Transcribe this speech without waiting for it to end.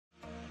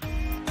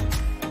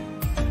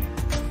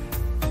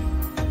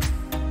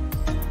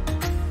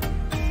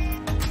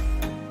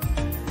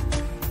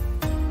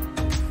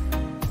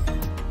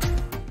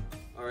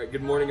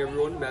Good morning,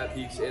 everyone. Matt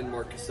Peaks and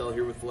Mark Cassell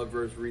here with the Love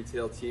Rose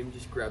retail team.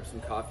 Just grab some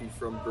coffee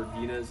from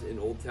Berdina's in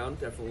Old Town.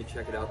 Definitely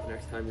check it out the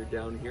next time you're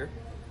down here.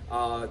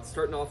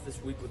 Starting off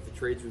this week with the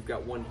trades, we've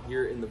got one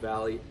here in the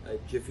Valley,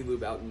 Jiffy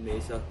Lube out in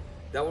Mesa.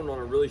 That one on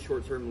a really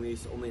short-term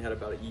lease, only had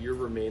about a year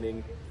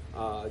remaining.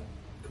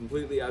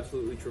 Completely,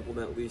 absolutely triple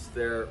net lease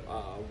there,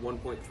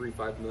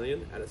 $1.35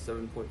 million at a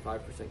 7.5%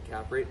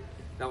 cap rate.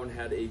 That one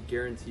had a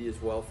guarantee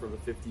as well from a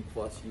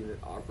 50-plus unit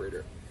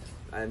operator.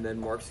 And then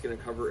Mark's going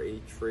to cover a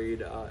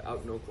trade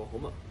out in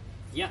Oklahoma.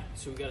 Yeah,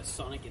 so we got a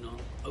Sonic in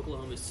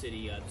Oklahoma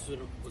City. This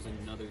was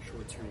another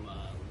short-term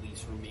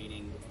lease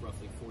remaining with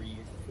roughly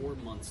 4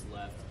 months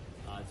left.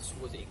 This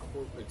was a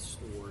corporate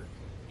store,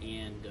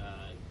 and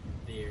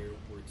there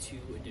were 2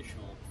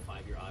 additional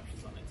 5-year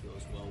options on that deal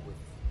as well, with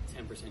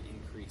 10%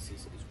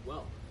 increases as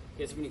well. If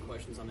you guys have any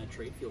questions on that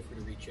trade, feel free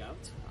to reach out.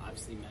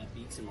 Obviously, Matt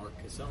Beeks and Mark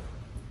Cassell.